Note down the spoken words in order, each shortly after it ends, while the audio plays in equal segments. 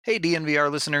Hey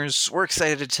DNVR listeners, we're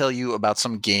excited to tell you about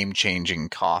some game-changing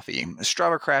coffee.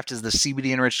 Strava Craft is the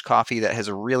CBD-enriched coffee that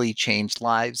has really changed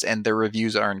lives, and their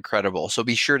reviews are incredible, so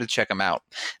be sure to check them out.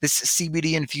 This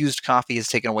CBD-infused coffee has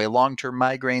taken away long-term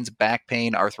migraines, back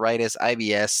pain, arthritis,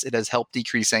 IBS. It has helped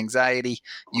decrease anxiety,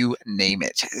 you name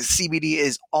it. CBD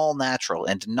is all natural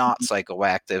and not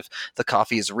psychoactive. The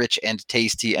coffee is rich and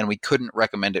tasty, and we couldn't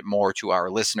recommend it more to our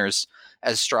listeners.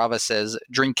 As Strava says,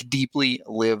 drink deeply,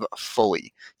 live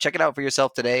fully. Check it out for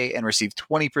yourself today and receive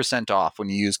 20% off when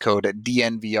you use code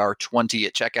DNVR20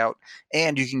 at checkout,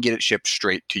 and you can get it shipped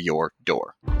straight to your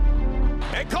door.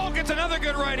 And Cole gets another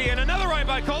good righty, and another right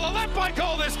by Cole, a left by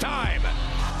Cole this time.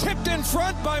 Tipped in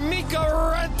front by Mika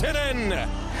Rantanen.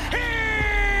 He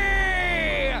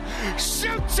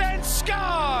shoots and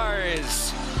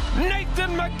scores.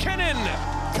 Nathan MacKinnon.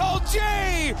 Cole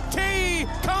J.T.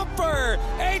 Comfer.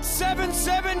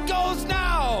 877 goes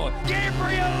now.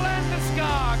 Gabriel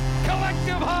Landeskog.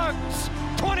 Collective hugs.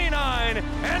 29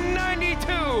 and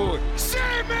 92.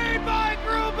 Save made by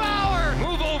Grubauer.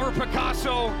 Move over,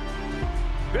 Picasso.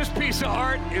 This piece of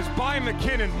art is by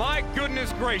McKinnon. My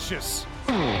goodness gracious.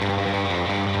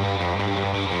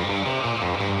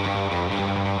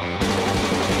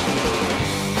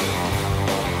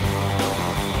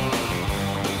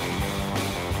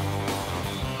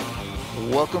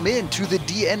 Welcome in to the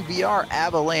DNVR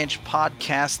Avalanche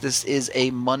podcast. This is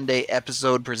a Monday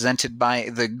episode presented by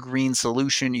The Green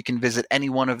Solution. You can visit any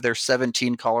one of their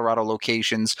 17 Colorado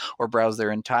locations or browse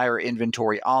their entire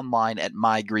inventory online at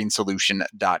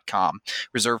mygreensolution.com.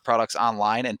 Reserve products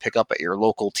online and pick up at your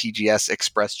local TGS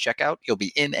Express checkout. You'll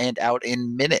be in and out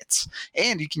in minutes.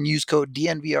 And you can use code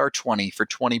DNVR20 for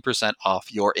 20%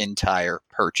 off your entire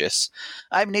purchase.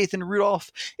 I'm Nathan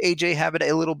Rudolph. AJ having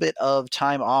a little bit of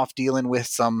time off dealing with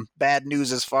some bad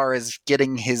news as far as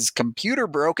getting his computer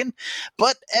broken,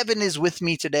 but Evan is with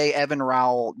me today. Evan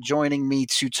Rowell joining me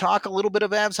to talk a little bit of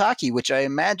Avs hockey, which I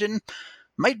imagine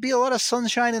might be a lot of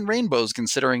sunshine and rainbows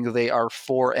considering they are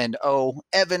 4-0.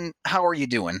 Evan, how are you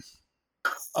doing?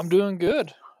 I'm doing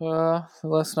good.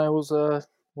 Last night was it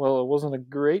wasn't a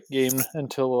great game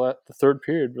until the third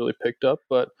period really picked up,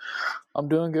 but I'm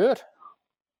doing good.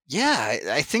 Yeah,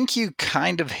 I think you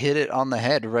kind of hit it on the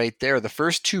head right there. The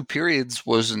first two periods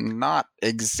was not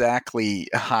exactly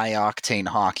high-octane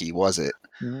hockey, was it?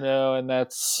 No, and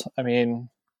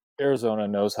Arizona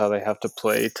knows how they have to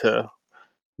play to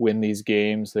win these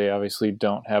games. They obviously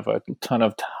don't have a ton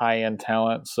of high-end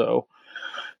talent, so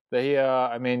they,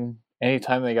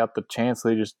 anytime they got the chance,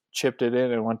 they just chipped it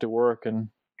in and went to work and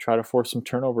try to force some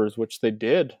turnovers, which they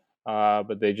did,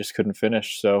 but they just couldn't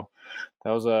finish, so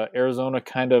that was Arizona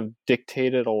kind of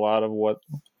dictated a lot of what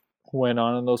went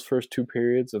on in those first two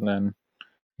periods, and then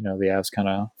the Avs kind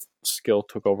of skill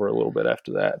took over a little bit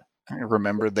after that. I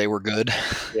remember they were good.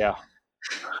 Yeah.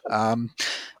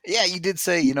 Yeah, you did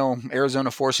say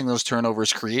Arizona forcing those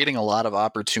turnovers, creating a lot of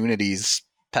opportunities.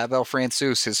 Pavel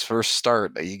Francouz, his first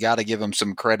start, you got to give him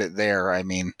some credit there. I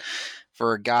mean,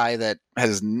 for a guy that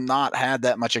has not had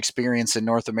that much experience in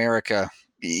North America,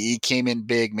 he came in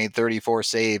big, made 34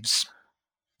 saves.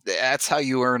 That's how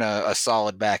you earn a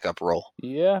solid backup role.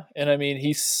 Yeah, and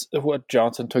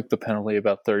Johnson took the penalty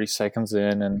about 30 seconds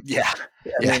in, and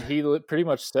he pretty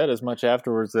much said as much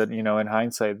afterwards that in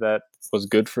hindsight that was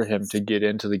good for him to get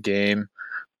into the game.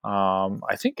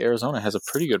 I think Arizona has a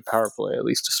pretty good power play, at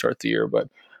least to start the year, but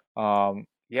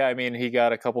he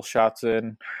got a couple shots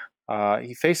in.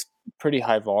 He faced pretty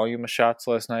high volume of shots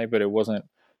last night, but it wasn't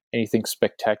anything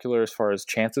spectacular as far as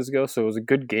chances go, so it was a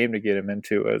good game to get him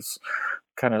into, as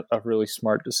kind of a really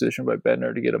smart decision by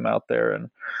Bednar to get him out there. And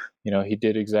he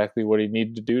did exactly what he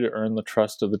needed to do to earn the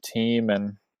trust of the team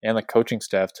and the coaching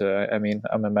staff.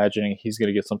 I'm imagining he's going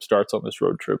to get some starts on this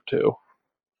road trip too.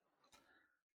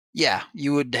 Yeah,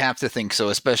 you would have to think so,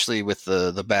 especially with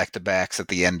the back-to-backs at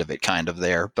the end of it kind of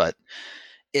there. But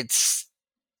it's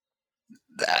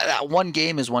one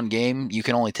game is one game. You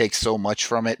can only take so much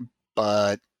from it.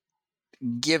 But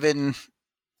given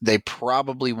they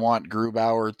probably want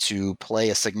Grubauer to play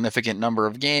a significant number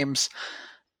of games,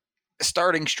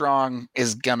 starting strong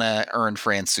is going to earn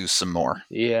Francouz some more.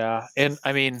 Yeah, and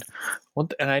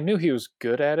I knew he was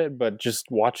good at it, but just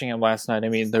watching him last night,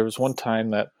 there was one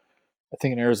time that I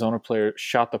think an Arizona player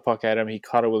shot the puck at him. He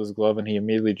caught it with his glove, and he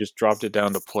immediately just dropped it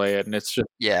down to play it. And it's just,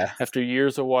 after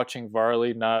years of watching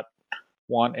Varley not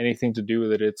want anything to do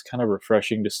with it, it's kind of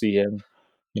refreshing to see him,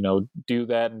 do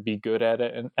that and be good at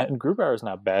it. And Grubauer's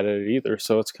not bad at it either.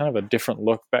 So it's kind of a different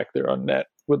look back there on net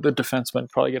with the defenseman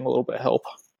probably getting a little bit of help.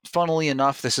 funnily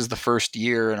enough, this is the first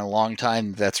year in a long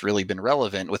time that's really been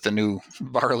relevant with the new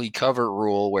Varley cover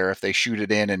rule, where if they shoot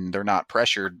it in and they're not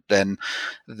pressured, then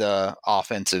the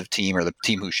offensive team or the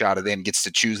team who shot it in gets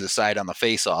to choose the side on the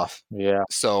face-off. Yeah.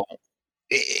 So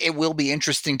it will be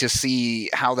interesting to see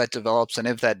how that develops and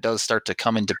if that does start to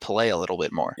come into play a little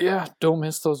bit more. Yeah, don't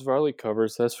miss those Varley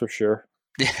covers, that's for sure.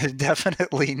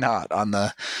 Definitely not on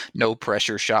the no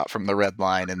pressure shot from the red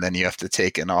line, and then you have to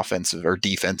take an offensive or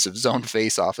defensive zone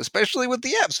face-off, especially with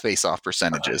the Avs face-off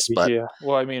percentages. But yeah,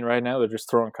 well, I mean, right now they're just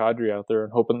throwing Kadri out there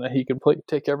and hoping that he can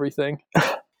take everything.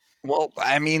 Well,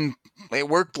 I mean, it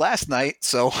worked last night,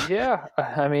 so yeah.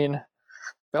 I mean,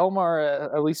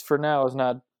 Belmar, at least for now, is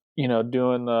not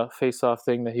doing the face-off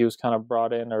thing that he was kind of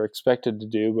brought in or expected to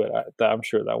do, but I'm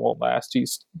sure that won't last.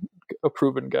 He's a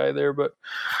proven guy there, but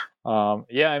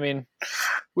yeah, I mean,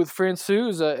 with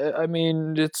Francouz, I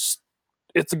mean, it's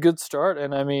a good start,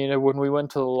 and I mean, when we went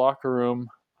to the locker room,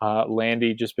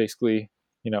 Landy just basically,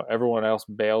 everyone else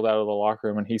bailed out of the locker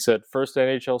room, and he said, "First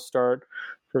NHL start,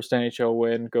 first NHL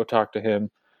win, go talk to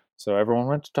him." So everyone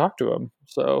went to talk to him.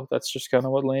 So that's just kind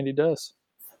of what Landy does.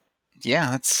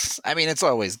 Yeah, it's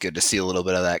always good to see a little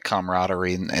bit of that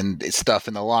camaraderie and stuff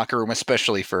in the locker room,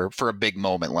 especially for a big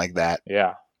moment like that.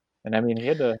 Yeah. And I mean, he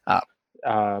had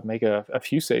to make a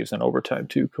few saves in overtime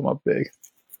too, come up big.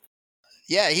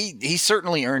 Yeah, he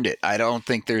certainly earned it. I don't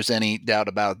think there's any doubt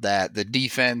about that. The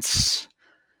defense,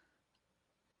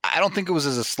 I don't think it was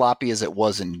as sloppy as it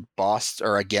was in Boston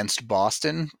or against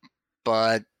Boston,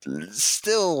 but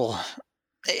still,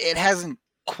 it hasn't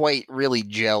quite really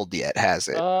gelled yet, has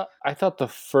it? I thought the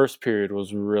first period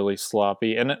was really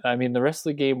sloppy, and I mean the rest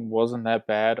of the game wasn't that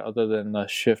bad, other than the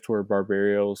shift where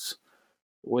Barbario's,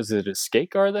 was it a skate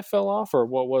guard that fell off, or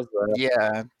what was that?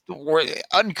 Yeah, we're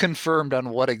unconfirmed on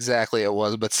what exactly it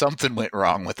was, but something went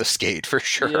wrong with the skate for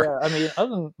sure. Yeah, I mean, other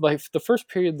than like the first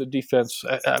period, the defense,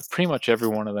 pretty much every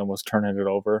one of them was turning it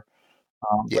over.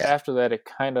 But after that, it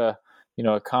kind of,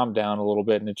 it calmed down a little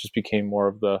bit, and it just became more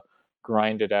of the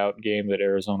grinded out game that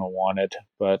Arizona wanted.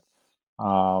 But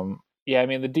yeah, I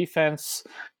mean, the defense,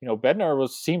 Bednar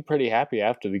seemed pretty happy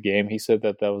after the game. He said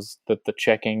that the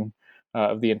checking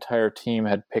of the entire team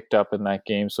had picked up in that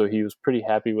game, so he was pretty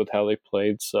happy with how they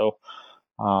played. So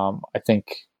I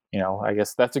think, I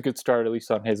guess that's a good start, at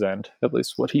least on his end, at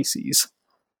least what he sees.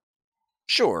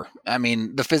 Sure. I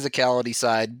mean, the physicality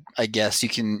side, I guess you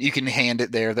can hand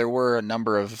it there. There were a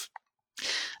number of,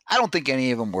 I don't think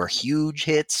any of them were huge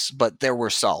hits, but there were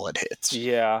solid hits.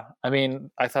 Yeah. I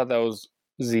mean, I thought that was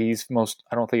Z's most,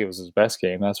 I don't think it was his best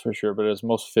game, that's for sure, but his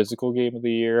most physical game of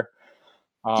the year.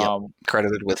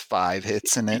 Credited with 5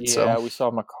 hits in it. Yeah, we saw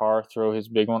Makar throw his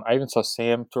big one. I even saw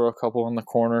Sam throw a couple in the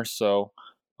corner. So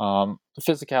the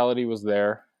physicality was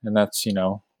there, and that's,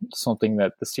 something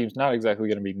that this team's not exactly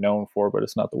going to be known for, but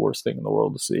it's not the worst thing in the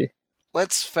world to see.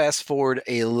 Let's fast forward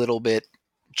a little bit,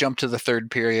 jump to the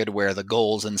third period where the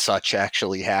goals and such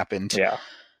actually happened. Yeah.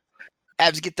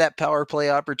 Avs get that power play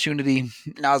opportunity.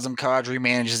 Nazem Kadri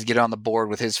manages to get on the board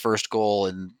with his first goal,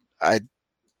 and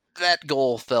that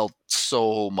goal felt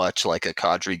so much like a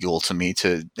Kadri goal to me,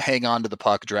 to hang on to the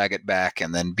puck, drag it back,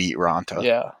 and then beat Raanta.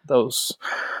 Yeah, that was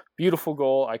beautiful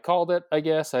goal. I called it, I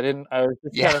guess. I was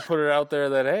just kind of put it out there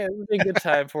that, hey, it would be a good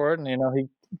time for it. And, he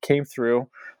came through.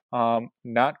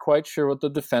 Not quite sure what the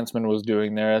defenseman was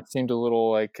doing there. It seemed a little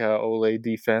like Ole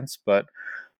defense, but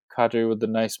Kadri with the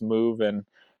nice move, and,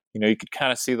 you could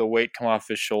kind of see the weight come off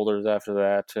his shoulders after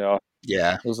that.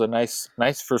 Yeah. It was a nice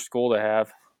first goal to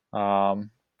have.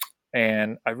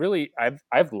 And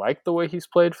I've liked the way he's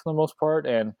played for the most part.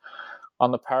 And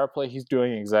on the power play, he's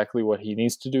doing exactly what he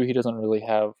needs to do. He doesn't really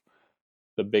have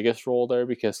the biggest role there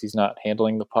because he's not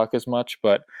handling the puck as much,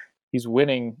 but he's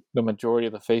winning the majority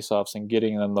of the faceoffs and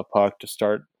getting them the puck to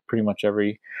start pretty much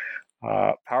every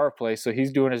power play. So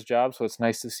he's doing his job. So it's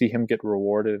nice to see him get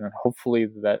rewarded, and hopefully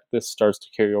that this starts to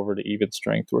carry over to even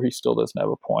strength where he still doesn't have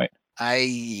a point.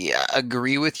 I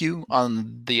agree with you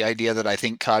on the idea that I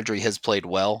think Kadri has played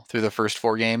well through the first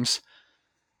 4 games.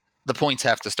 The points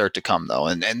have to start to come, though,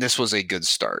 and this was a good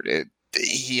start.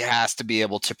 He has to be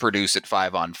able to produce at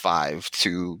 5-on-5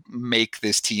 to make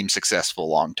this team successful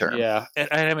long term. Yeah, and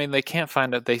I mean, they can't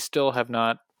find it. They still have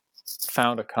not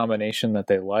found a combination that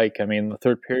they like. I mean, the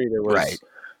third period, it was right.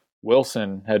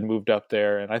 Wilson had moved up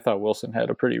there, and I thought Wilson had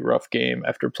a pretty rough game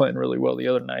after playing really well the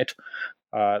other night.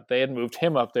 They had moved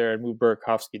him up there and moved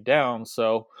Burakovsky down,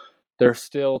 so they're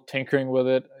still tinkering with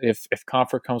it. If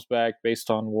Compher comes back, based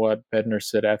on what Bednar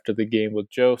said after the game with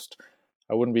Jost,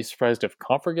 I wouldn't be surprised if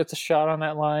Compher gets a shot on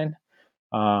that line.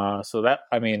 So that,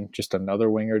 I mean, just another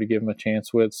winger to give him a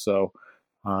chance with. So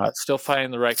Still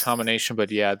finding the right combination,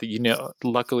 but yeah,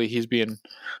 luckily he's being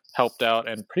helped out,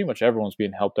 and pretty much everyone's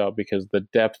being helped out because the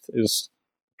depth is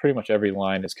pretty much every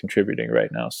line is contributing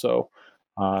right now. So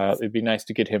it'd be nice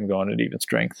to get him going at even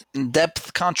strength.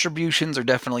 Depth contributions are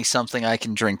definitely something I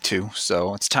can drink to,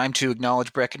 so it's time to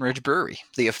acknowledge Breckenridge Brewery,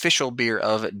 the official beer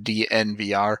of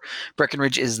DNVR.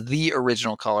 Breckenridge is the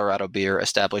original Colorado beer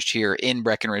established here in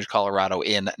Breckenridge, Colorado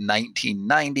in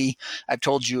 1990. I've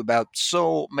told you about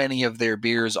so many of their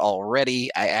beers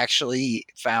already. I actually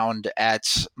found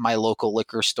at my local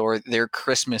liquor store their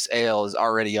Christmas ale is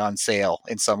already on sale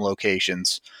in some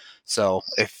locations. So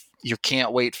if you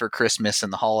can't wait for Christmas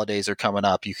and the holidays are coming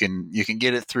up, you can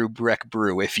get it through Breck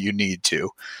Brew if you need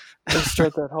to. Let's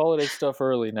start that holiday stuff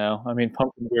early now. I mean,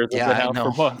 pumpkin beers have been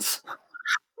out for months.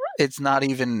 It's not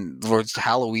even,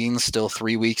 Halloween's still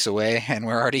 3 weeks away, and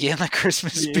we're already in the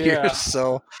Christmas beers.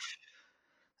 So,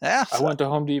 yeah. I went to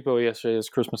Home Depot yesterday. There's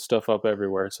Christmas stuff up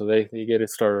everywhere, so they get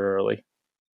it started early.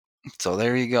 So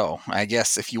there you go. I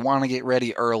guess if you want to get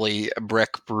ready early,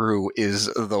 Breck Brew is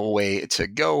the way to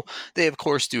go. They, of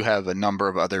course, do have a number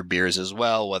of other beers as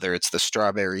well, whether it's the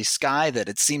Strawberry Sky that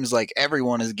it seems like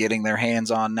everyone is getting their hands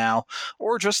on now,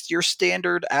 or just your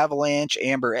standard Avalanche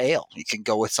Amber Ale. You can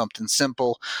go with something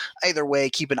simple. Either way,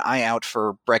 keep an eye out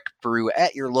for Breck Brew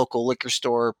at your local liquor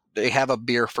store. They have a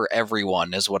beer for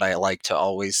everyone, is what I like to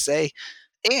always say.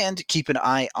 And keep an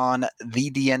eye on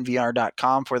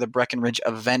thednvr.com for the Breckenridge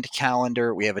event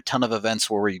calendar. We have a ton of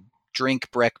events where we drink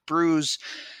Breck brews.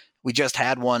 We just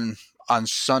had one on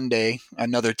Sunday,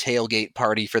 another tailgate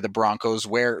party for the Broncos,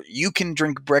 where you can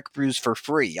drink Breck brews for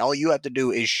free. All you have to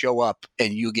do is show up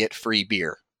and you get free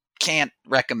beer. Can't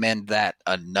recommend that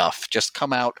enough. Just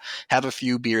come out, have a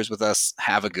few beers with us,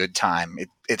 have a good time.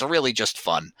 It's really just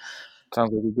fun.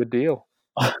 Sounds like a good deal.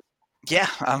 Yeah,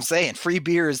 I'm saying free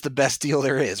beer is the best deal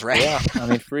there is, right? Yeah, I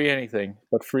mean, free anything,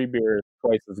 but free beer is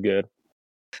twice as good.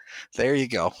 There you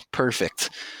go.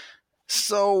 Perfect.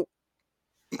 So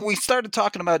we started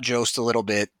talking about Jost a little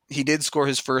bit. He did score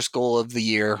his first goal of the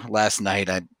year last night.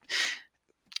 I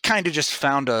kind of just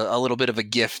found a little bit of a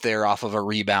gift there off of a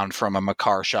rebound from a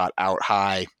Makar shot out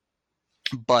high.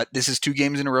 But this is 2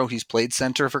 games in a row. He's played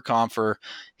center for Compher.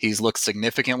 He's looked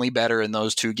significantly better in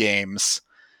those 2 games.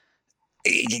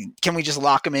 Can we just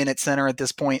lock him in at center at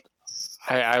this point?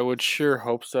 I would sure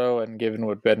hope so. And given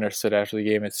what Bednar said after the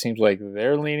game, it seems like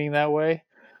they're leaning that way.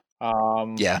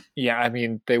 Yeah. I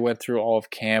mean, they went through all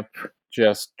of camp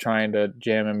just trying to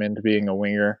jam him into being a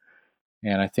winger.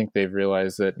 And I think they've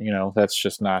realized that, that's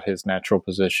just not his natural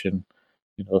position.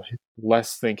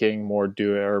 Less thinking, more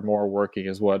doing, or more working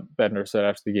is what Bednar said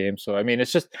after the game. So, I mean,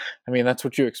 that's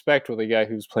what you expect with a guy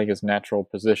who's playing his natural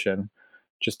position.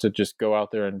 Just to go out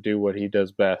there and do what he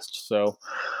does best. So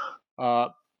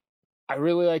I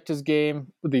really liked his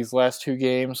game these last 2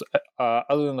 games.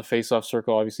 Other than the face-off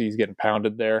circle, obviously he's getting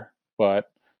pounded there, but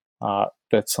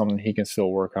that's something he can still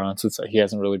work on since he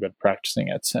hasn't really been practicing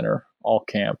at center all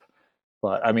camp.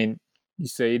 But, I mean, you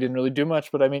say he didn't really do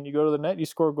much, but, I mean, you go to the net, you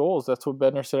score goals. That's what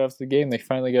Bednar said after the game. They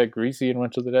finally got greasy and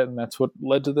went to the net, and that's what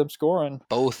led to them scoring.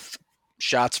 Both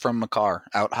shots from Makar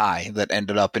out high that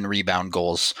ended up in rebound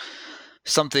goals.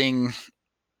 Something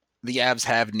the Avs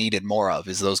have needed more of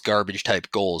is those garbage type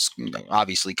goals.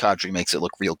 Obviously, Kadri makes it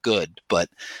look real good, but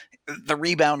the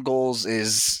rebound goals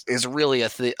is really a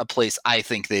place I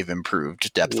think they've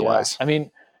improved depth-wise. I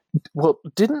mean, well,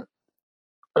 didn't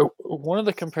one of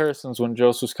the comparisons when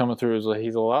Jost was coming through is like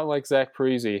he's a lot like Zach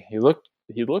Parise. He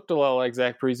looked a lot like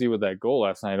Zach Parise with that goal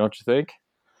last night, don't you think?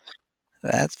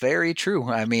 That's very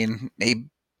true. I mean, he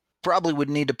probably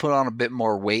would need to put on a bit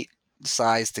more weight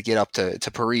size to get up to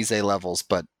Parise levels,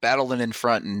 but battling in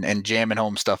front and jamming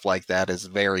home stuff like that is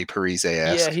very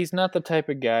Parise-esque. Yeah, he's not the type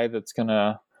of guy that's going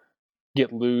to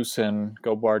get loose and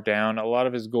go bar down. A lot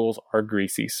of his goals are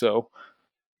greasy, so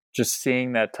just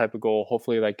seeing that type of goal,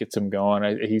 hopefully that gets him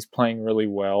going. He's playing really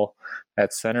well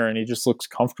at center, and he just looks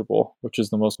comfortable, which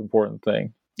is the most important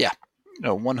thing. Yeah,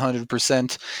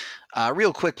 100%.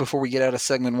 Real quick before we get out of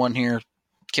segment 1 here,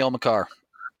 Cale Makar.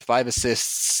 5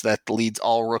 assists, that leads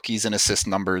all rookies in assist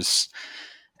numbers.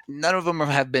 None of them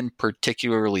have been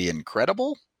particularly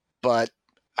incredible, but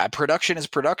production is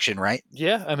production, right?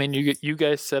 Yeah, I mean, you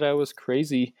guys said I was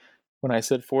crazy when I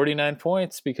said 49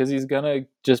 points because he's going to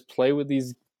just play with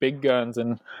these big guns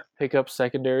and pick up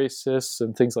secondary assists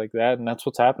and things like that, and that's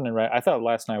what's happening, right? I thought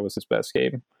last night was his best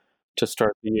game to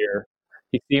start the year.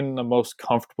 He seemed the most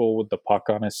comfortable with the puck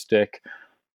on his stick.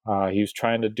 He was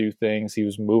trying to do things. He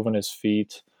was moving his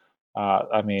feet.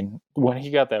 I mean, when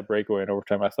he got that breakaway in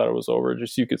overtime, I thought it was over.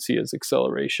 Just you could see his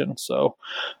acceleration. So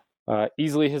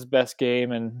easily his best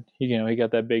game, and he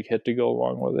got that big hit to go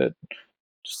along with it.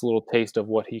 just a little taste of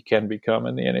what he can become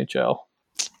in the NHL.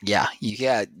 Yeah, you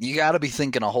got to be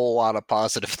thinking a whole lot of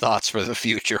positive thoughts for the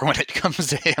future when it comes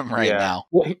to him now.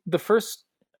 Well,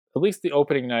 at least the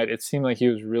opening night, it seemed like he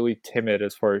was really timid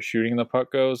as far as shooting the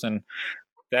puck goes, and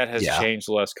that has changed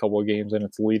the last couple of games, and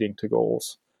it's leading to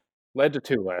goals. Led to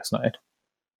 2 last night.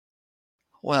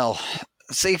 Well,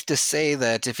 safe to say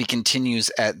that if he continues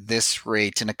at this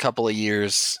rate in a couple of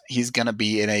years, he's going to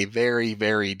be in a very,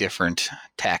 very different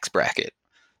tax bracket.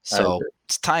 So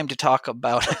it's time to talk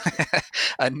about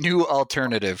a new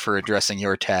alternative for addressing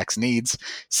your tax needs.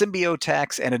 Symbio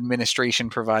Tax and Administration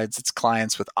provides its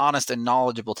clients with honest and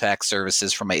knowledgeable tax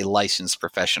services from a licensed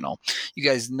professional. You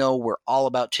guys know we're all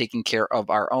about taking care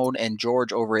of our own, and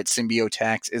George over at Symbio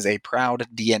Tax is a proud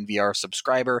DNVR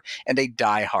subscriber and a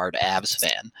diehard Avs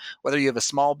fan. Whether you have a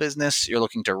small business, you're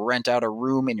looking to rent out a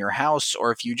room in your house,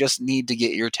 or if you just need to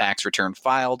get your tax return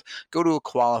filed, go to a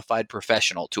qualified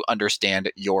professional to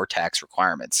understand your tax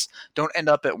requirements. Don't end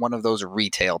up at one of those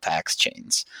retail tax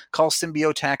chains. Call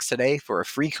Symbio Tax today for a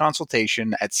free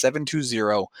consultation at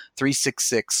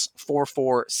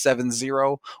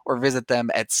 720-366-4470 or visit them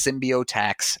at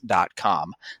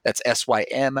symbiotax.com. That's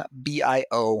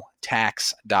SYMBIO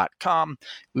tax.com.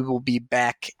 We will be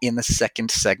back in the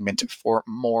second segment for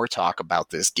more talk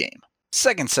about this game.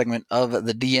 Second segment of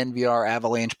the DNVR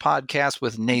Avalanche podcast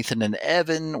with Nathan and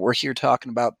Evan. We're here talking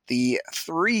about the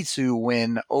 3-2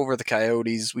 win over the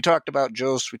Coyotes. We talked about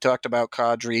Jost. We talked about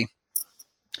Kadri.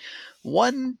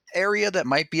 One area that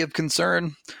might be of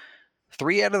concern,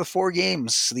 3 out of the 4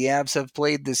 games the Avs have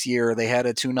played this year, they had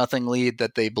a 2-0 lead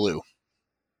that they blew.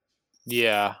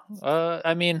 Yeah.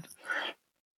 I mean,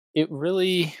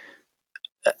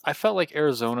 I felt like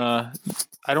Arizona,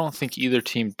 I don't think either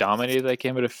team dominated that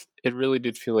game, but it really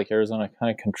did feel like Arizona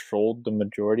kind of controlled the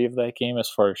majority of that game as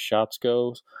far as shots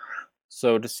goes.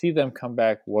 So to see them come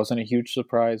back wasn't a huge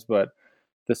surprise, but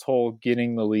this whole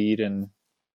getting the lead and,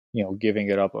 giving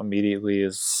it up immediately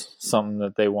is something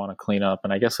that they want to clean up.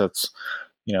 And I guess that's,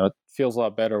 it feels a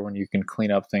lot better when you can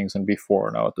clean up things and be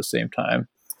 4-0 at the same time.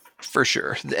 For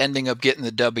sure. Ending up getting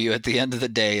the W at the end of the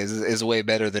day is way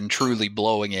better than truly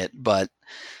blowing it, but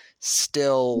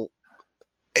still,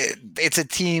 it's a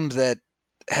team that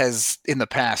has in the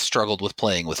past struggled with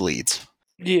playing with leads.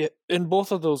 Yeah, and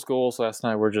both of those goals last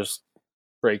night were just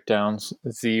breakdowns.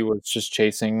 Z was just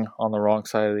chasing on the wrong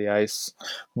side of the ice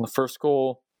on the first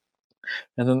goal,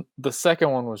 and then the second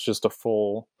one was just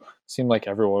seemed like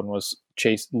everyone was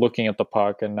looking at the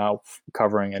puck and not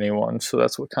covering anyone, so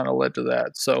that's what kind of led to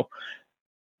that. So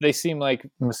they seem like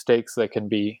mistakes that can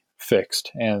be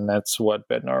fixed, and that's what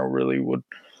Bednar really would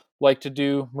like to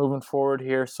do moving forward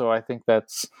here. So I think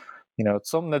that's,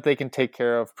 it's something that they can take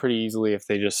care of pretty easily if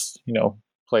they just,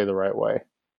 play the right way.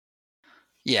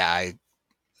 Yeah,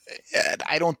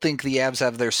 I don't think the Avs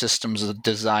have their systems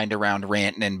designed around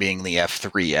Rantanen being the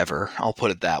F3 ever. I'll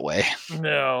put it that way.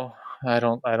 No, I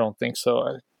don't think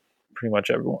so. Pretty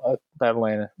much everyone that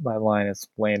line is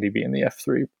Landy being the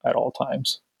F3 at all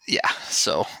times. Yeah,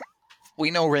 so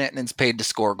we know Rantanen's paid to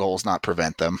score goals, not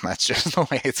prevent them. That's just the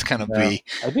way it's going to be.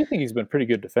 I do think he's been pretty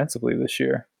good defensively this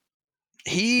year.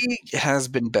 He has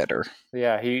been better.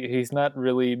 Yeah, he's not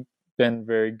really been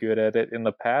very good at it in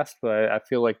the past, but I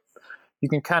feel like you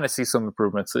can kind of see some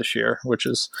improvements this year, which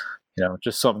is,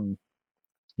 just something,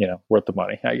 worth the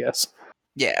money, I guess.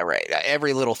 Yeah, right.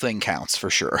 Every little thing counts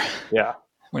for sure. Yeah.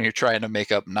 When you're trying to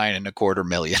make up $9.25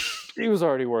 million. He was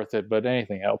already worth it, but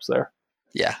anything helps there.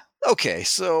 Yeah. Okay,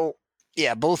 so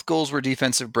yeah, both goals were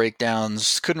defensive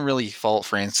breakdowns. Couldn't really fault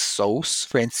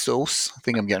Francouz. I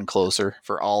think I'm getting closer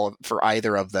for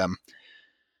either of them.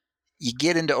 You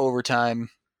get into overtime.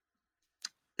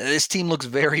 This team looks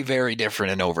very, very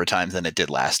different in overtime than it did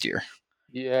last year.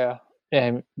 Yeah,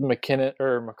 and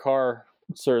Makar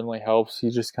certainly helps.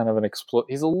 He's just kind of an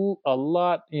he's a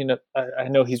lot. I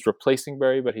know he's replacing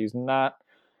Barrie, but he's not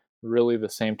really the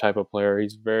same type of player.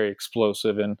 He's very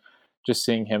explosive, and just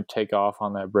seeing him take off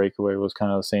on that breakaway was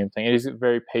kind of the same thing. And he's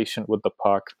very patient with the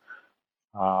puck.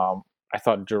 I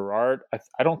thought Girard,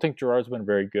 I don't think Girard's been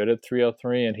very good at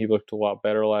 3-on-3, and he looked a lot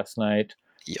better last night.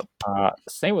 Yep.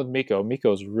 Same with Mikko.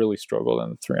 Mikko's really struggled in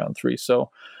the 3-on-3.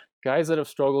 So guys that have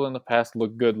struggled in the past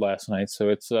look good last night. So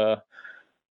it's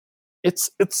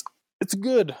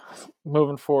good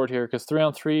moving forward here, because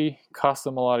 3-on-3 cost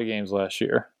them a lot of games last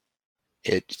year.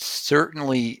 It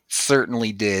certainly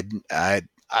did. I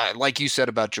like you said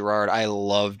about Girard, I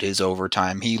loved his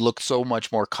overtime. He looked so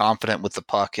much more confident with the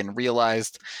puck and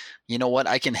realized, you know what,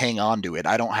 I can hang on to it.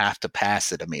 I don't have to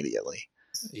pass it immediately.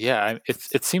 Yeah,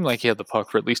 it seemed like he had the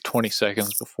puck for at least 20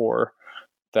 seconds before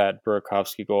that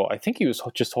Burakovsky goal. I think he was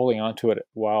just holding on to it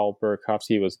while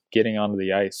Burakovsky was getting onto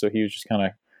the ice, so he was just kind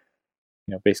of,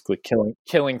 basically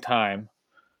killing time.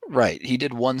 Right. He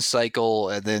did one cycle,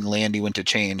 and then Landy went to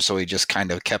change, so he just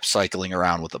kind of kept cycling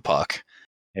around with the puck.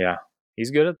 Yeah,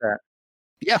 he's good at that.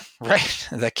 Yeah, right.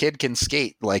 That kid can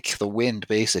skate like the wind,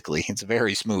 basically. It's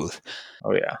very smooth.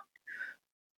 Oh, yeah.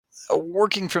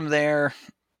 Working from there,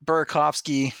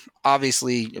 Burakovsky,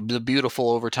 obviously the beautiful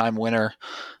overtime winner.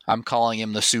 I'm calling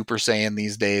him the Super Saiyan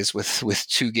these days with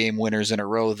 2-game winners in a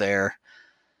row there.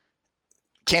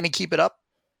 Can he keep it up?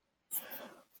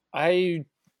 I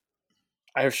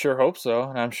sure hope so,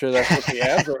 and I'm sure that's what the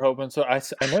Avs are hoping. So I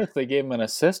noticed they gave him an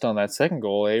assist on that second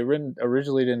goal. They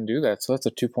originally didn't do that, so that's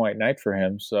a 2-point night for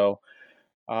him. So,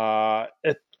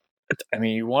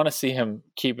 you want to see him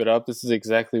keep it up. This is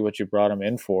exactly what you brought him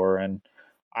in for, and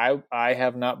I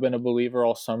have not been a believer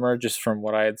all summer, just from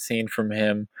what I had seen from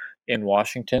him in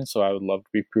Washington. So I would love to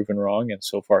be proven wrong, and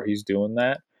so far he's doing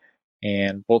that.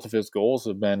 And both of his goals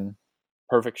have been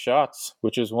perfect shots,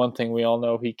 which is one thing we all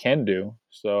know he can do.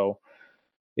 So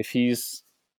if he's,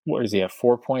 what does he have,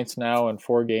 4 points now in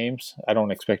 4 games? I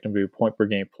don't expect him to be a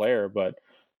point-per-game player, but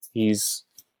he's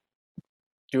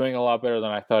doing a lot better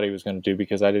than I thought he was going to do,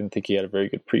 because I didn't think he had a very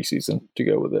good preseason to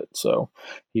go with it. So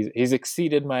he's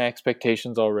exceeded my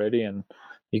expectations already, and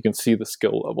you can see the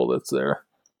skill level that's there.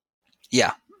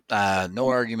 Yeah, no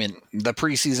argument. The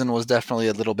preseason was definitely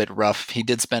a little bit rough. He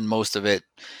did spend most of it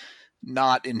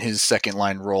not in his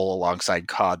second-line role alongside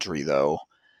Kadri, though.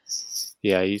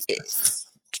 Yeah, he's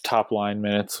top line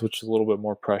minutes, which is a little bit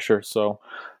more pressure. So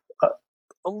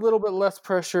a little bit less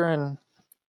pressure, and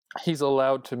he's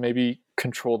allowed to maybe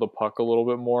control the puck a little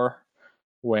bit more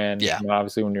when,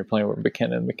 obviously when you're playing with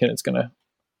McKinnon's going to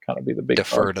kind of be the big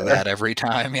defer to that every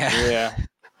time. Yeah.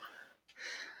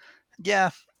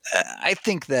 I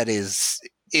think that is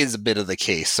a bit of the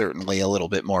case. Certainly a little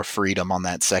bit more freedom on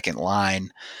that second line.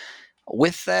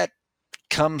 With that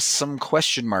comes some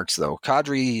question marks, though.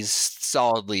 Kadri's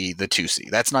solidly the 2C.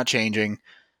 That's not changing.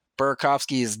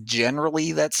 Burakovsky is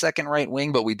generally that second right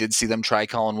wing, but we did see them try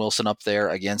Colin Wilson up there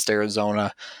against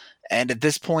Arizona. And at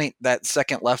this point, that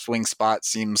second left wing spot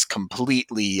seems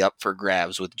completely up for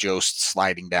grabs, with Jost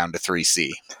sliding down to 3C.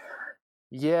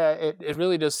 Yeah, it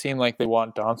really does seem like they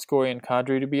want Donskoy and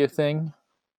Kadri to be a thing.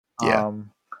 Yeah.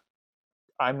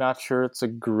 I'm not sure it's a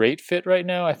great fit right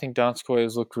now. I think Donskoy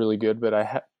has looked really good,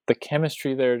 but the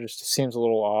chemistry there just seems a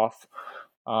little off.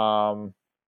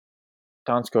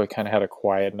 Donskoy kind of had a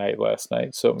quiet night last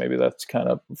night, so maybe that's kind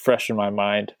of fresh in my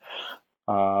mind.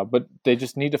 But they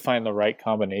just need to find the right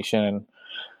combination. And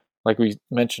like we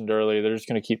mentioned earlier, they're just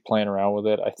going to keep playing around with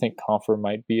it. I think Compher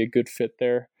might be a good fit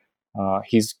there.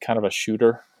 He's kind of a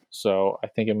shooter, so I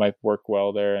think it might work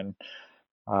well there. And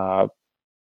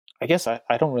I guess I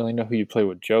don't really know who you play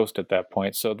with Jost at that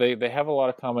point. So they have a lot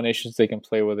of combinations they can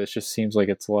play with. It just seems like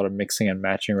it's a lot of mixing and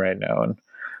matching right now. And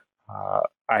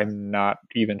I'm not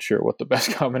even sure what the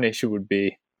best combination would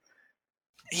be.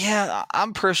 Yeah,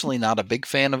 I'm personally not a big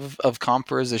fan of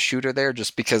Compher as a shooter there,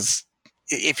 just because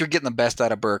if you're getting the best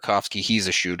out of Burakovsky, he's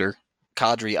a shooter.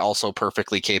 Kadri also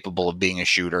perfectly capable of being a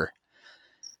shooter.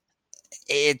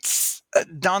 It's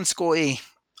Donskoy,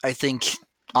 I think,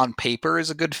 on paper is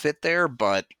a good fit there,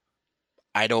 but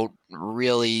I don't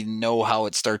really know how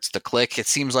it starts to click. It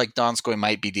seems like Donskoy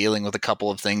might be dealing with a couple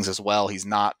of things as well. He's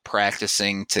not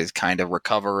practicing to kind of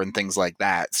recover and things like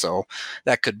that, so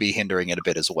that could be hindering it a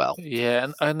bit as well.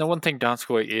 Yeah, and the one thing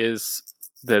Donskoy is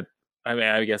that,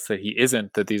 I guess that he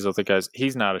isn't, that these other guys,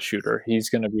 he's not a shooter. He's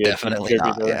going to be definitely a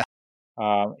not, yeah.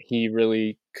 He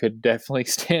really could definitely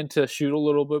stand to shoot a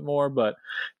little bit more, but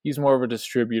he's more of a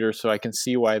distributor, so I can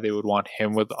see why they would want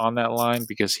him on that line,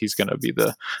 because he's going to be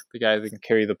the guy that can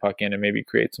carry the puck in and maybe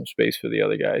create some space for the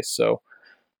other guys. So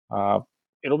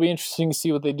it'll be interesting to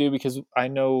see what they do, because I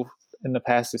know in the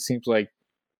past it seems like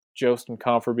Jost and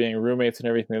Compher being roommates and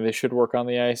everything, they should work on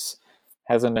the ice,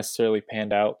 hasn't necessarily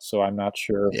panned out, so I'm not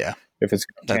sure if it's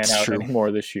going to pan out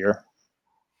anymore this year.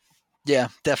 Yeah,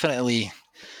 definitely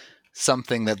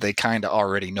something that they kind of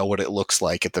already know what it looks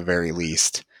like at the very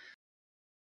least.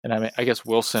 And I guess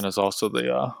Wilson is also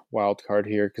the wild card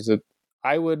here, because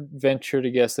I would venture to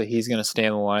guess that he's going to stay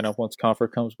in the lineup once Compher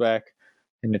comes back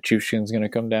and Nichushkin's going to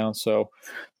come down. So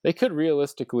they could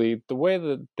realistically, the way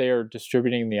that they are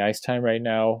distributing the ice time right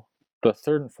now, the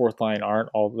third and fourth line aren't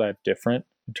all that different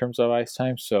in terms of ice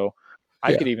time. So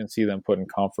I could even see them putting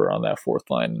Compher on that fourth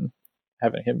line and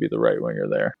having him be the right winger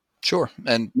there. Sure.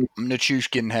 And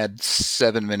Nichushkin had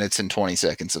 7 minutes and 20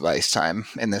 seconds of ice time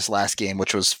in this last game,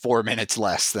 which was 4 minutes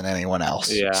less than anyone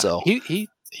else. Yeah. So he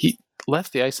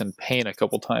left the ice in pain a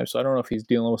couple times, so I don't know if he's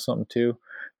dealing with something too.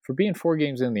 for being 4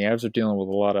 games in, the Avs are dealing with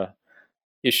a lot of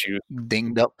issues.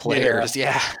 Dinged up players,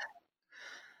 yeah.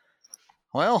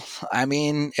 Well, I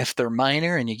mean, if they're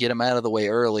minor and you get them out of the way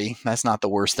early, that's not the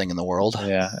worst thing in the world.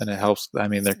 Yeah, and it helps. I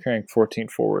mean, they're carrying 14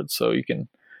 forwards, so you can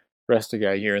rest a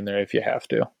guy here and there if you have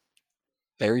to.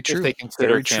 Very true. If they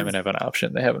consider Kamenev an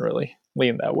option, they haven't really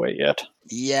leaned that way yet.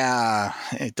 Yeah,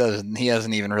 it doesn't. He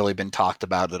hasn't even really been talked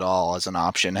about at all as an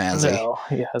option, has he? No,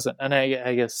 he hasn't. And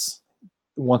I guess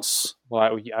once,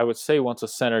 well, I would say once a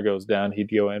center goes down, he'd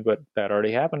go in, but that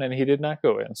already happened, and he did not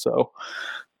go in. So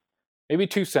maybe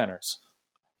 2 centers.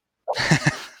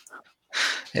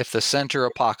 If the center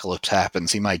apocalypse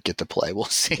happens, he might get to play. We'll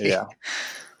see. Yeah.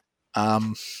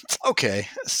 Okay,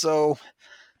 so,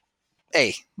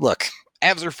 hey, look,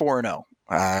 Avs are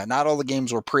 4-0. Not all the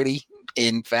games were pretty.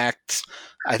 In fact,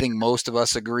 I think most of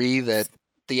us agree that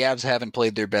the Avs haven't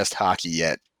played their best hockey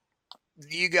yet.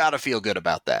 You got to feel good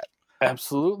about that.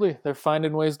 Absolutely. They're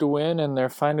finding ways to win, and they're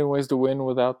finding ways to win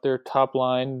without their top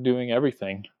line doing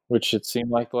everything, which it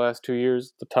seemed like the last 2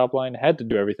 years the top line had to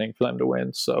do everything for them to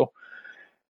win. So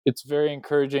it's very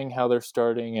encouraging how they're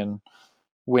starting and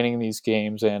winning these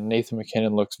games, and Nathan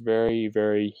MacKinnon looks very,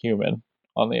 very human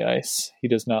on the ice. He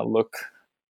does not look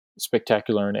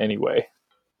spectacular in any way.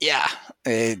 Yeah,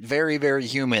 very, very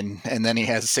human, and then he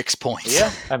has 6 points.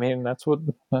 Yeah, I mean, that's what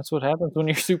happens when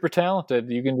you're super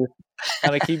talented. You can just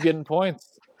kind of keep getting points.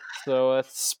 So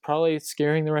that's probably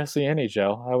scaring the rest of the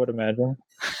NHL, I would imagine.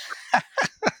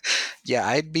 Yeah,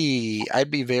 I'd be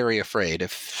very afraid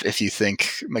if you think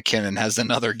MacKinnon has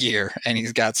another gear and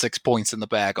he's got 6 points in the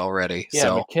bag already. Yeah,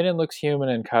 so MacKinnon looks human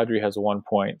and Kadri has 1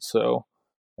 point. So,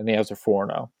 and the Avs are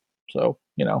 4-0. So,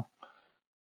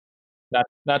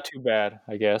 not too bad,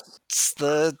 I guess. It's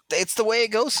the way it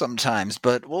goes sometimes,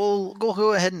 but we'll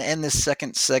go ahead and end this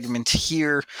second segment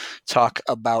here. Talk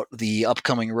about the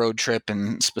upcoming road trip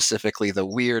and specifically the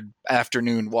weird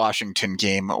afternoon Washington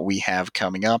game we have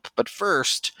coming up. But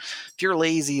first, if you're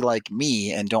lazy like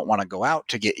me and don't want to go out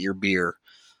to get your beer,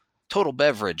 Total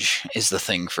Beverage is the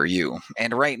thing for you.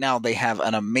 And right now they have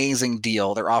an amazing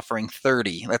deal. They're offering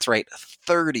 30. That's right,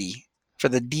 30. For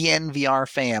the DNVR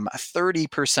fam,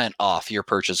 30% off your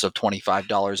purchase of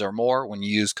 $25 or more when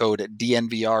you use code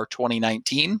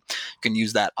DNVR2019. You can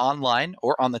use that online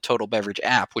or on the Total Beverage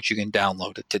app, which you can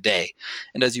download it today.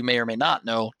 And as you may or may not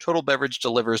know, Total Beverage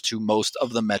delivers to most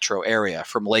of the metro area,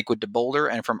 from Lakewood to Boulder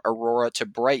and from Aurora to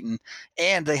Brighton,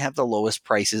 and they have the lowest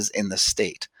prices in the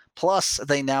state. Plus,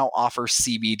 they now offer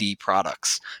CBD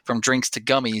products. From drinks to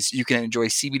gummies, you can enjoy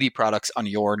CBD products on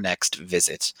your next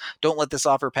visit. Don't let this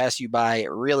offer pass you by.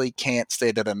 Really can't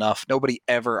state it enough. Nobody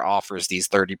ever offers these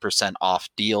 30% off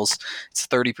deals. It's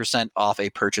 30% off a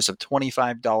purchase of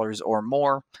 $25 or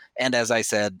more. And as I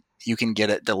said, you can get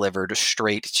it delivered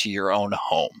straight to your own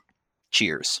home.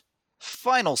 Cheers.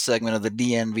 Final segment of the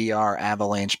DNVR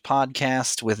Avalanche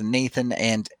podcast with Nathan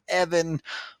and Evan.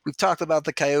 We've talked about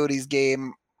the Coyotes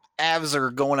game. Avs are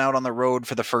going out on the road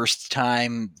for the first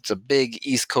time. It's a big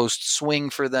East Coast swing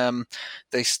for them.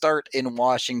 They start in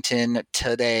Washington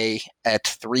today at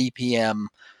 3 p.m.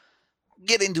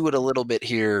 Get into it a little bit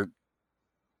here.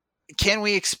 Can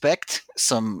we expect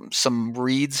some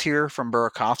reads here from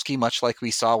Burakovsky, much like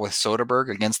we saw with Soderberg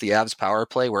against the Avs power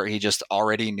play, where he just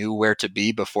already knew where to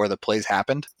be before the plays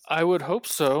happened? I would hope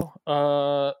so.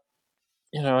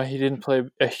 He didn't play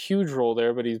a huge role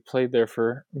there, but he's played there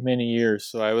for many years.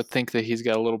 So I would think that he's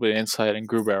got a little bit of insight in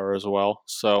Grubauer as well.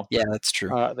 So yeah, that's true.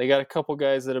 They got a couple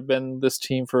guys that have been this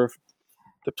team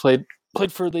that played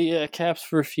for the Caps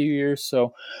for a few years,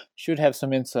 so should have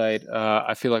some insight.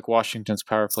 I feel like Washington's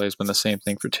power play has been the same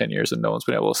thing for 10 years, and no one's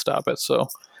been able to stop it. So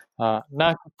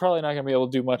probably not going to be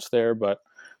able to do much there, but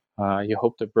you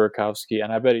hope that Burakovsky,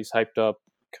 and I bet he's hyped up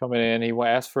coming in. He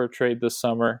asked for a trade this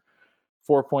summer.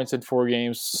 4 points in 4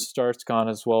 games, start's gone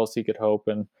as well as he could hope,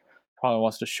 and probably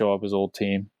wants to show up his old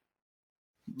team.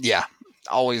 Yeah,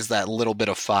 always that little bit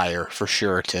of fire for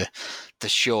sure to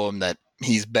show him that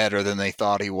he's better than they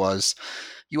thought he was.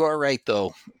 You are right,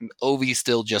 though. Ovi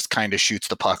still just kind of shoots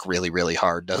the puck really, really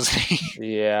hard, doesn't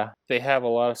he? Yeah, they have a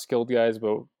lot of skilled guys,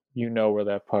 but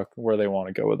where they want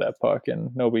to go with that puck,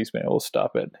 and nobody's been able to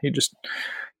stop it.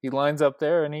 He lines up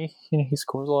there and he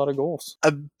scores a lot of goals.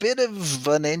 A bit of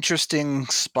an interesting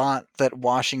spot that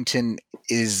Washington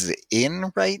is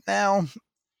in right now.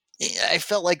 I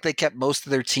felt like they kept most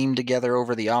of their team together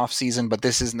over the offseason, but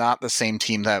this is not the same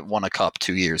team that won a cup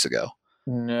 2 years ago.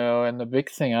 No, and the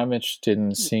big thing I'm interested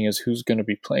in seeing is who's going to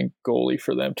be playing goalie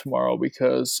for them tomorrow,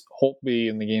 because Holtby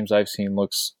in the games I've seen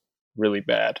looks really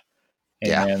bad.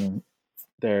 And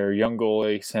their young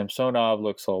goalie, Samsonov,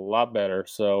 looks a lot better.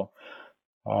 So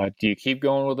Do you keep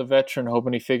going with a veteran,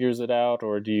 hoping he figures it out,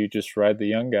 or do you just ride the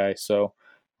young guy? So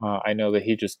I know that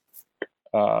he just,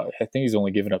 I think he's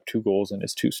only given up 2 goals in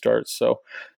his 2 starts. So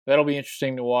that'll be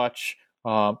interesting to watch.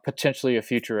 Potentially a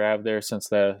future Av there, since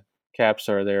the Caps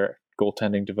are their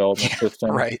goaltending development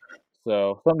system. Right.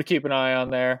 So something to keep an eye on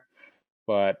there.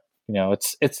 But,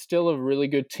 it's still a really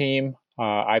good team.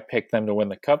 I picked them to win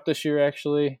the Cup this year,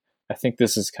 actually. I think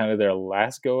this is kind of their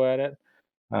last go at it.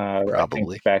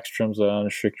 Probably. I think Backstrom's an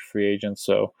unrestricted free agent,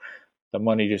 so the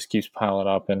money just keeps piling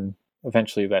up, and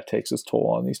eventually that takes its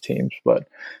toll on these teams. But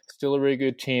still a really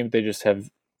good team. They just have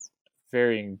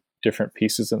varying different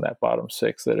pieces in that bottom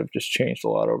 6 that have just changed a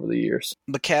lot over the years.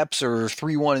 The Caps are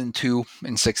 3-1-2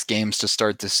 in 6 games to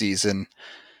start the season.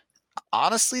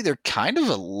 Honestly, they're kind of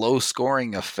a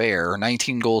low-scoring affair.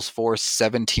 19 goals for,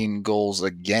 17 goals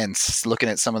against. Looking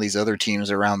at some of these other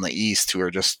teams around the East who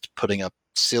are just putting up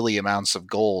silly amounts of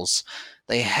goals,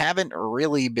 they haven't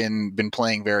really been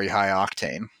playing very high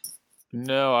octane.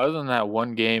 No, other than that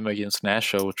one game against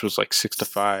Nashville, which was like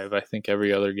 6-5, I think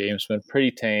every other game's been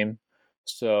pretty tame.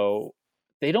 So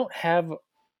they don't have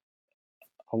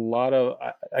a lot of,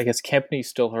 I guess Kempny's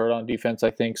still hurt on defense,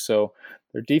 I think. So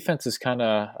their defense is kind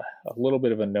of a little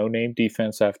bit of a no-name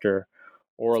defense after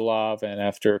Orlov and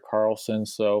after Carlson.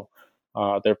 So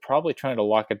they're probably trying to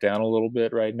lock it down a little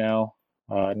bit right now,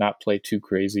 not play too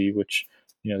crazy, which,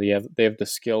 they have the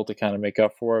skill to kind of make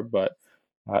up for it. But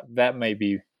that may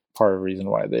be part of the reason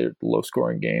why they're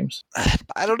low-scoring games.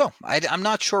 I don't know. I'm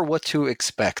not sure what to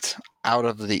expect out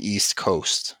of the East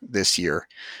Coast this year.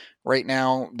 Right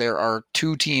now, there are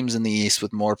 2 teams in the East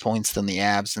with more points than the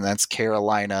Avs, and that's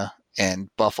Carolina and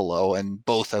Buffalo, and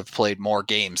both have played more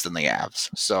games than the Avs.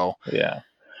 So, yeah.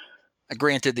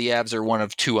 Granted, the Avs are one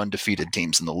of 2 undefeated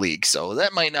teams in the league, so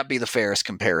that might not be the fairest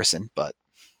comparison, but...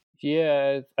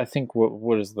 Yeah, I think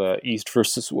what is the East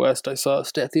versus West? I saw a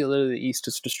stat the other day. The East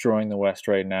is destroying the West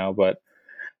right now, but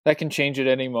that can change at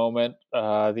any moment. The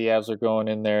Avs are going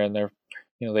in there, and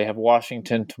they have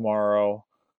Washington tomorrow,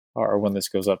 or when this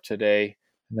goes up today,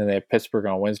 and then they have Pittsburgh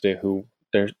on Wednesday, who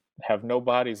they have no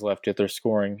bodies left yet. They're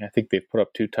scoring. I think they've put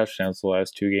up 2 touchdowns the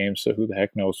last 2 games, so who the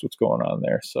heck knows what's going on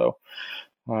there. So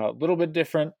a little bit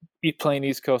different playing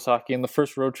East Coast hockey. In the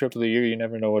first road trip of the year, you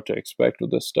never know what to expect with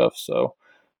this stuff. So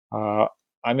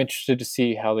I'm interested to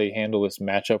see how they handle this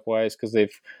matchup-wise, because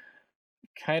they've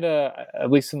kind of,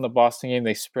 at least in the Boston game,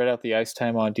 they spread out the ice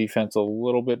time on defense a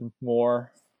little bit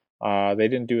more. They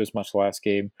didn't do as much last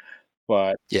game,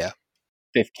 but yeah,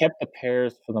 they've kept the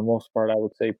pairs, for the most part, I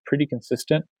would say, pretty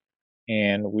consistent.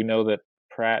 And we know that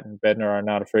Pratt and Bednar are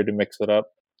not afraid to mix it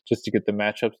up just to get the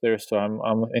matchups there. So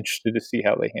I'm interested to see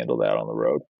how they handle that on the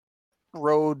road.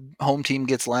 Road home team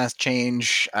gets last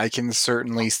change. I can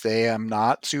certainly say I'm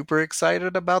not super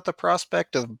excited about the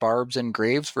prospect of Barbs and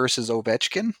Graves versus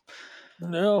Ovechkin.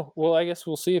 No, well, I guess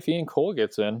we'll see if Ian Cole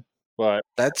gets in. But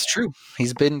that's true.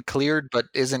 He's been cleared, but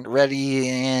isn't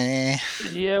ready.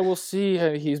 Yeah, we'll see.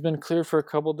 He's been cleared for a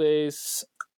couple days.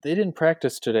 They didn't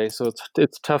practice today, so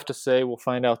it's tough to say. We'll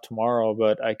find out tomorrow.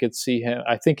 But I could see him.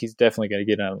 I think he's definitely going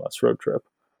to get on this road trip.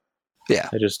 Yeah,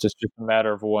 it's just a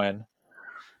matter of when.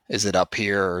 Is it up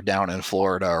here or down in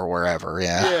Florida or wherever?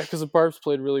 Yeah, because the Barbs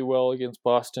played really well against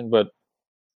Boston, but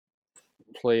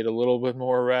played a little bit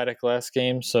more erratic last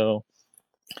game, so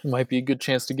it might be a good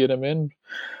chance to get him in.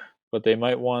 But they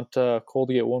might want Cole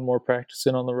to get one more practice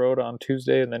in on the road on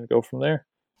Tuesday and then go from there.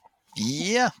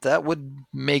 Yeah, that would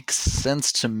make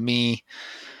sense to me.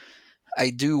 I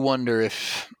do wonder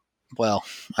if, well,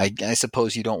 I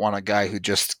suppose you don't want a guy who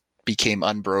just became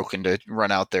unbroken to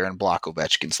run out there and block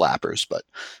Ovechkin slappers, but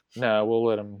no, we'll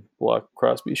let him block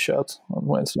Crosby's shots on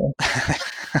Wednesday.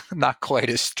 Not quite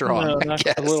as strong. No,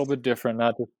 a little bit different,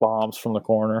 not just bombs from the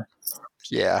corner.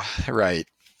 Yeah, right.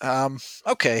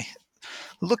 Okay.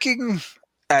 Looking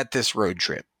at this road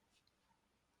trip,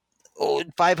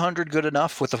 500 good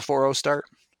enough with a 4-0 start?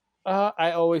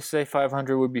 I always say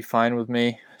 500 would be fine with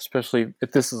me, especially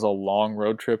if this is a long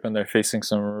road trip and they're facing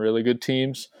some really good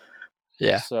teams.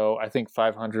 Yeah. So I think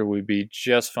 500 would be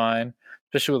just fine,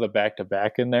 especially with a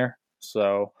back-to-back in there.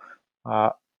 So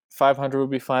 500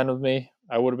 would be fine with me.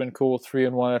 I would have been cool with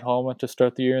 3-1 at home to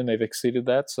start the year, and they've exceeded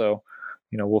that. So,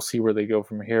 we'll see where they go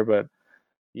from here. But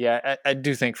yeah, I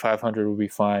do think 500 would be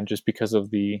fine just because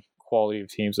of the quality of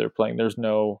teams they're playing. There's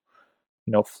no,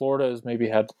 Florida has maybe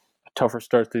had a tougher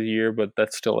start to the year, but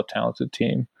that's still a talented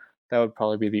team. That would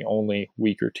probably be the only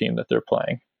weaker team that they're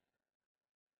playing.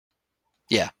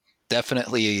 Yeah,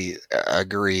 definitely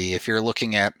agree. If you're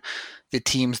looking at the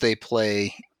teams they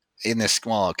play in this,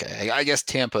 well, okay, I guess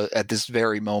Tampa at this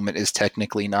very moment is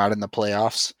technically not in the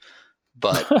playoffs,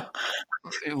 but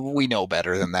We know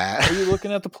better than that. Are you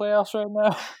looking at the playoffs right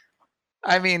now?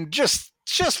 I mean, just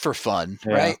for fun,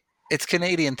 right? It's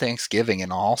Canadian Thanksgiving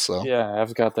and all, so. Yeah,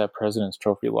 I've got that President's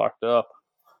Trophy locked up.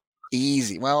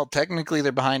 Easy. Well, technically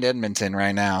they're behind Edmonton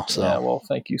right now, so. Yeah, well,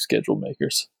 thank you, schedule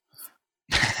makers.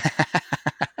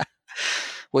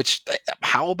 Which,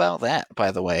 how about that,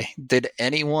 by the way? Did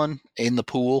anyone in the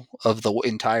pool of the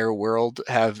entire world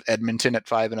have Edmonton at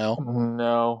 5-0?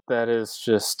 No, that is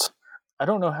just, I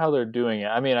don't know how they're doing it.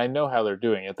 I mean, I know how they're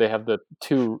doing it. They have the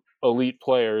two elite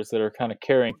players that are kind of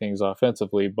carrying things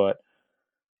offensively, but.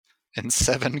 And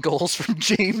 7 goals from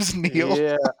James Neal.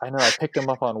 Yeah, I know. I picked him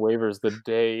up on waivers the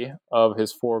day of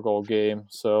his 4-goal game,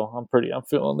 so I'm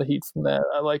feeling the heat from that.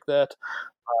 I like that.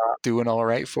 Doing all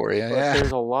right for you. Yeah.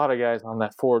 There's a lot of guys on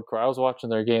that forward core. I was watching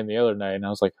their game the other night, and I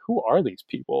was like, who are these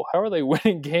people? How are they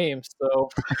winning games? So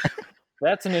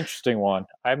that's an interesting one.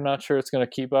 I'm not sure it's going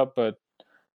to keep up, but,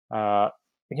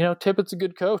 Tippett's a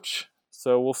good coach,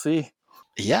 so we'll see.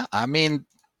 Yeah, I mean,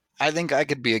 I think I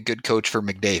could be a good coach for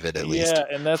McDavid, at least. Yeah,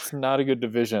 and that's not a good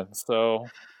division, so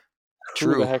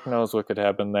True. Who the heck knows what could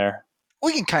happen there.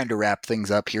 We can kind of wrap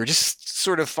things up here. Just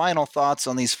sort of final thoughts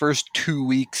on these first 2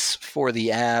 weeks for the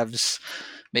Avs.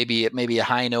 Maybe a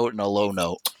high note and a low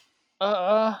note.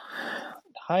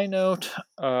 High note.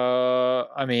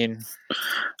 I mean,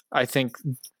 I think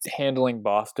handling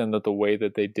Boston the way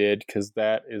that they did, because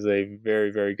that is a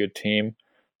very, very good team.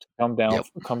 To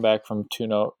come back from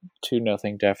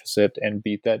 2-0 deficit and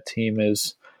beat that team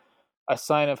is a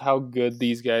sign of how good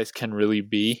these guys can really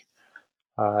be.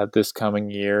 This coming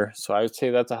year. So I would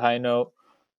say that's a high note.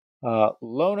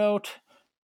 Low note,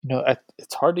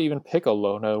 it's hard to even pick a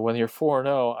low note when you're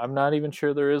 4-0. I'm not even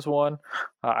sure there is one.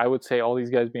 I would say all these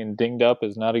guys being dinged up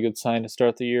is not a good sign to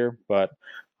start the year. But,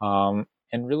 and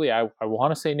really, I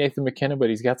want to say Nathan McKinnon, but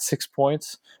he's got 6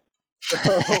 points. So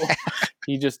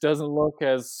he just doesn't look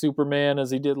as Superman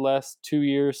as he did last 2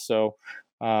 years. So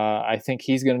I think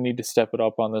he's going to need to step it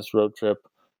up on this road trip.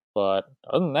 But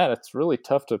other than that, it's really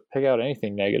tough to pick out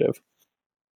anything negative.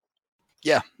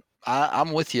 Yeah,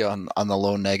 I'm with you on the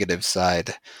low negative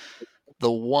side. The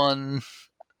one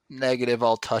negative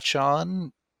I'll touch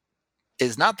on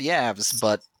is not the Avs,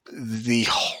 but the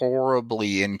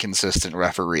horribly inconsistent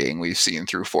refereeing we've seen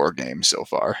through 4 games so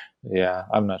far. Yeah,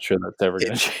 I'm not sure that's ever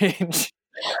going to change.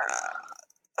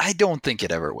 I don't think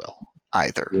it ever will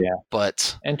either. Yeah,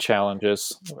 and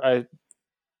challenges.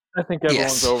 I think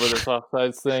everyone's over this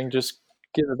offsides thing. Just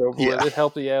get it over with. It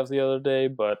helped the Avs the other day,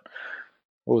 but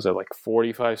what was it, like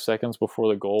 45 seconds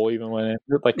before the goal even went in?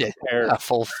 A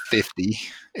full 50.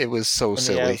 It was so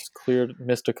silly. The Avs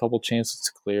missed a couple chances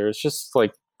to clear. It's just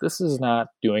like, this is not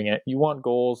doing it. You want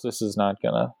goals. This is not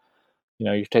going to,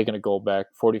 you're taking a goal back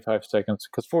 45 seconds,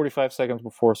 because 45 seconds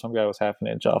before some guy was half an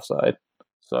inch offside.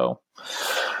 So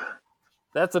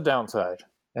that's a downside.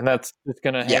 And it's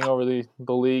going to hang over the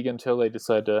league until they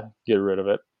decide to get rid of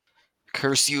it.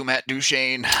 Curse you, Matt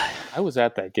Duchene. I was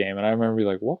at that game, and I remember being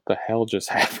like, what the hell just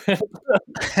happened?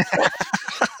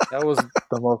 That was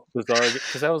the most bizarre,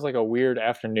 because that was like a weird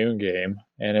afternoon game,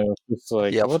 and it was just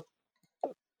like, what?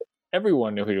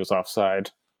 Everyone knew he was offside.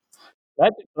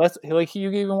 That's like,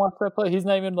 you even watch that play. He's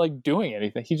not even like doing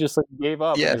anything. He just like gave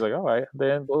up. Yeah. And he's like, all right,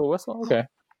 then blow the whistle. Okay.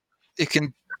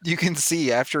 You can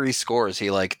see after he scores, he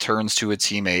like turns to a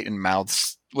teammate and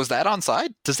mouths, "Was that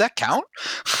onside? Does that count?"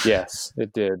 Yes,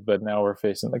 it did. But now we're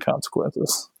facing the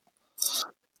consequences.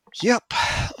 Yep.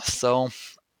 So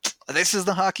this is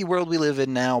the hockey world we live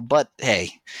in now. But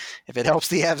hey, if it helps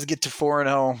the Avs get to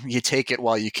 4-0, you take it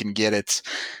while you can get it.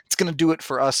 It's going to do it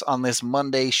for us on this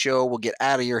Monday show. We'll get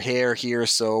out of your hair here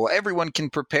so everyone can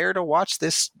prepare to watch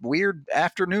this weird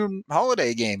afternoon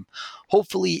holiday game.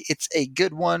 Hopefully it's a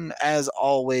good one. As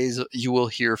always, you will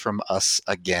hear from us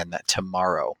again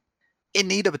tomorrow. In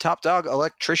need of a top dog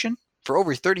electrician? For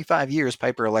over 35 years,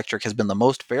 Piper Electric has been the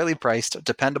most fairly priced,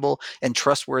 dependable, and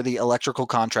trustworthy electrical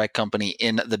contract company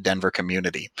in the Denver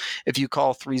community. If you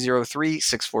call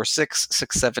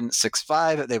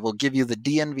 303-646-6765, they will give you the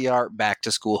DNVR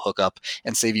back-to-school hookup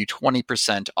and save you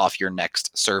 20% off your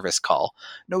next service call.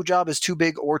 No job is too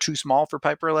big or too small for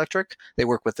Piper Electric. They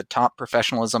work with the top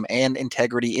professionalism and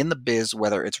integrity in the biz,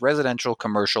 whether it's residential,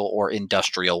 commercial, or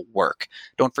industrial work.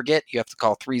 Don't forget, you have to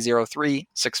call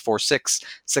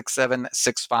 303-646-6765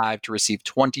 to receive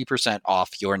 20%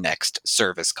 off your next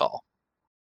service call.